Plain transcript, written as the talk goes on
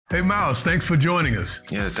Hey, Miles, thanks for joining us.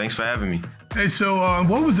 Yeah, thanks for having me. Hey, so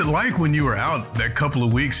what was it like when you were out that couple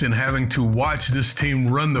of weeks and having to watch this team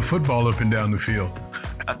run the football up and down the field?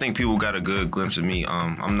 I think people got a good glimpse of me.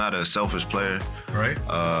 I'm not a selfish player. Right.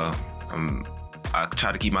 I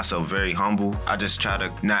try to keep myself very humble. I just try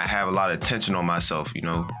to not have a lot of tension on myself, you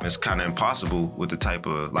know. It's kind of impossible with the type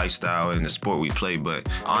of lifestyle and the sport we play, but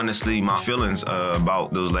honestly, my feelings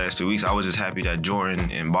about those last 2 weeks, I was just happy that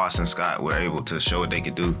Jordan and Boston Scott were able to show what they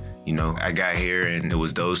could do. You know, I got here and it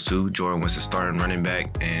was those two. Jordan was the starting running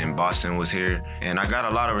back and Boston was here. And I got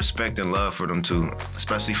a lot of respect and love for them too,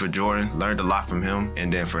 especially for Jordan. Learned a lot from him.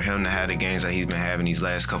 And then for him to have the games that he's been having these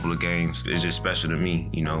last couple of games is just special to me.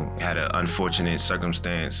 You know, had an unfortunate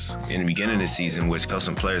circumstance in the beginning of the season, which helped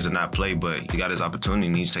some players to not play, but he got his opportunity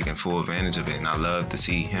and he's taking full advantage of it. And I love to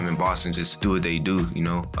see him and Boston just do what they do, you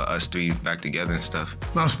know, us three back together and stuff.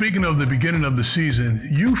 Now, speaking of the beginning of the season,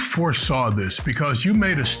 you foresaw this because you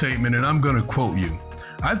made a statement, and I'm going to quote you.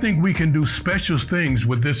 I think we can do special things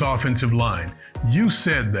with this offensive line. You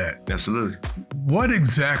said that. Absolutely. What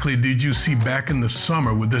exactly did you see back in the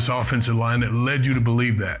summer with this offensive line that led you to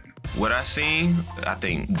believe that? What I seen, I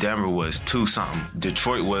think Denver was 2-something.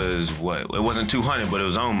 Detroit was what? It wasn't 200, but it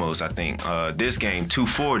was almost, I think. This game,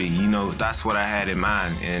 240, you know, that's what I had in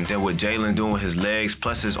mind. And then with Jalen doing with his legs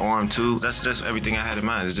plus his arm too, that's just everything I had in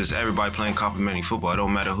mind. It's just everybody playing complimentary football. It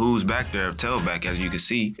don't matter who's back there, tailback, as you can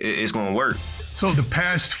see, it's gonna work. So the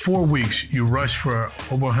past 4 weeks, you rushed for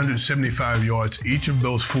over 175 yards each of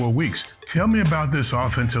those 4 weeks. Tell me about this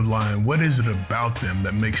offensive line. What is it about them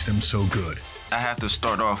that makes them so good? I have to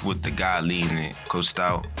start off with the guy leading it, Coach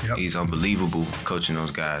Stout. Yep. He's unbelievable coaching those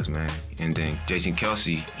guys, man. And then Jason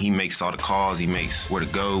Kelce, he makes all the calls, he makes where to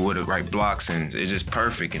go, where the right blocks, and it's just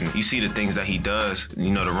perfect. And you see the things that he does.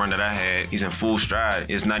 You know, the run that I had, he's in full stride.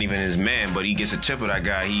 It's not even his man, but he gets a chip of that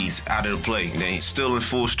guy, he's out of the play. And then he's still in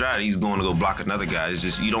full stride, he's going to go block another guy. It's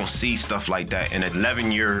just, you don't see stuff like that in an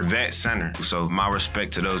 11-year vet center. So my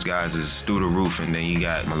respect to those guys is through the roof. And then you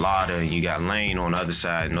got Mulata and you got Lane on the other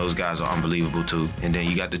side, and those guys are unbelievable too. And then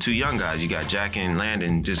you got the two young guys, you got Jack and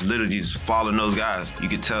Landon, just literally just following those guys. You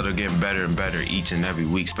could tell they're getting better and better each and every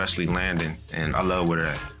week, especially Landon, and I love where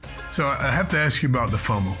they're at. So I have to ask you about the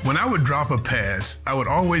fumble. When I would drop a pass, I would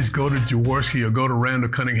always go to Jaworski or go to Randall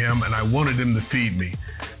Cunningham, and I wanted them to feed me.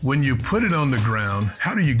 When you put it on the ground,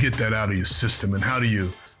 how do you get that out of your system, and how do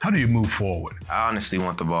you move forward? I honestly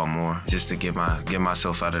want the ball more, just to get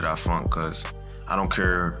myself out of that funk, because I don't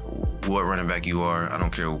care what running back you are. I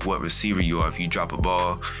don't care what receiver you are. If you drop a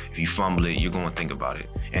ball, if you fumble it, you're going to think about it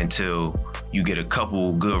until you get a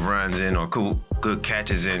couple good runs in or good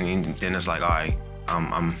catches in, and then it's like, all right,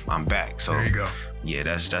 I'm back. So there you go. Yeah,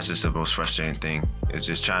 that's just the most frustrating thing. It's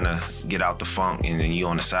just trying to get out the funk, and then you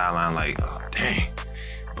on the sideline like, oh, dang.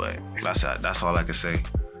 But that's all I can say.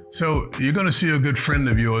 So you're going to see a good friend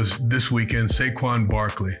of yours this weekend, Saquon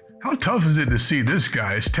Barkley. How tough is it to see this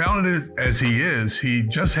guy? As talented as he is, he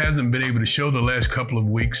just hasn't been able to show the last couple of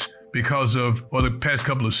weeks or the past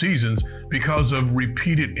couple of seasons because of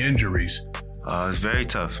repeated injuries. It's very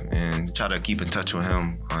tough, and try to keep in touch with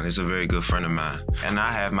him. He's a very good friend of mine. And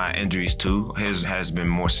I have my injuries too. His has been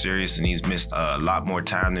more serious, and he's missed a lot more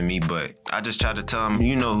time than me, but I just try to tell him,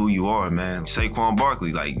 you know who you are, man. Saquon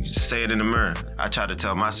Barkley, like, just say it in the mirror. I try to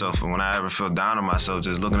tell myself, and when I ever feel down on myself,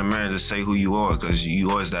 just look in the mirror and just say who you are, because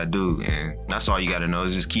you are that dude, and that's all you got to know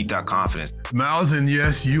is just keep that confidence. Miles, and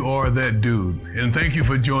yes, you are that dude. And thank you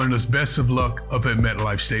for joining us. Best of luck up at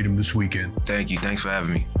MetLife Stadium this weekend. Thank you. Thanks for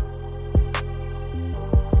having me.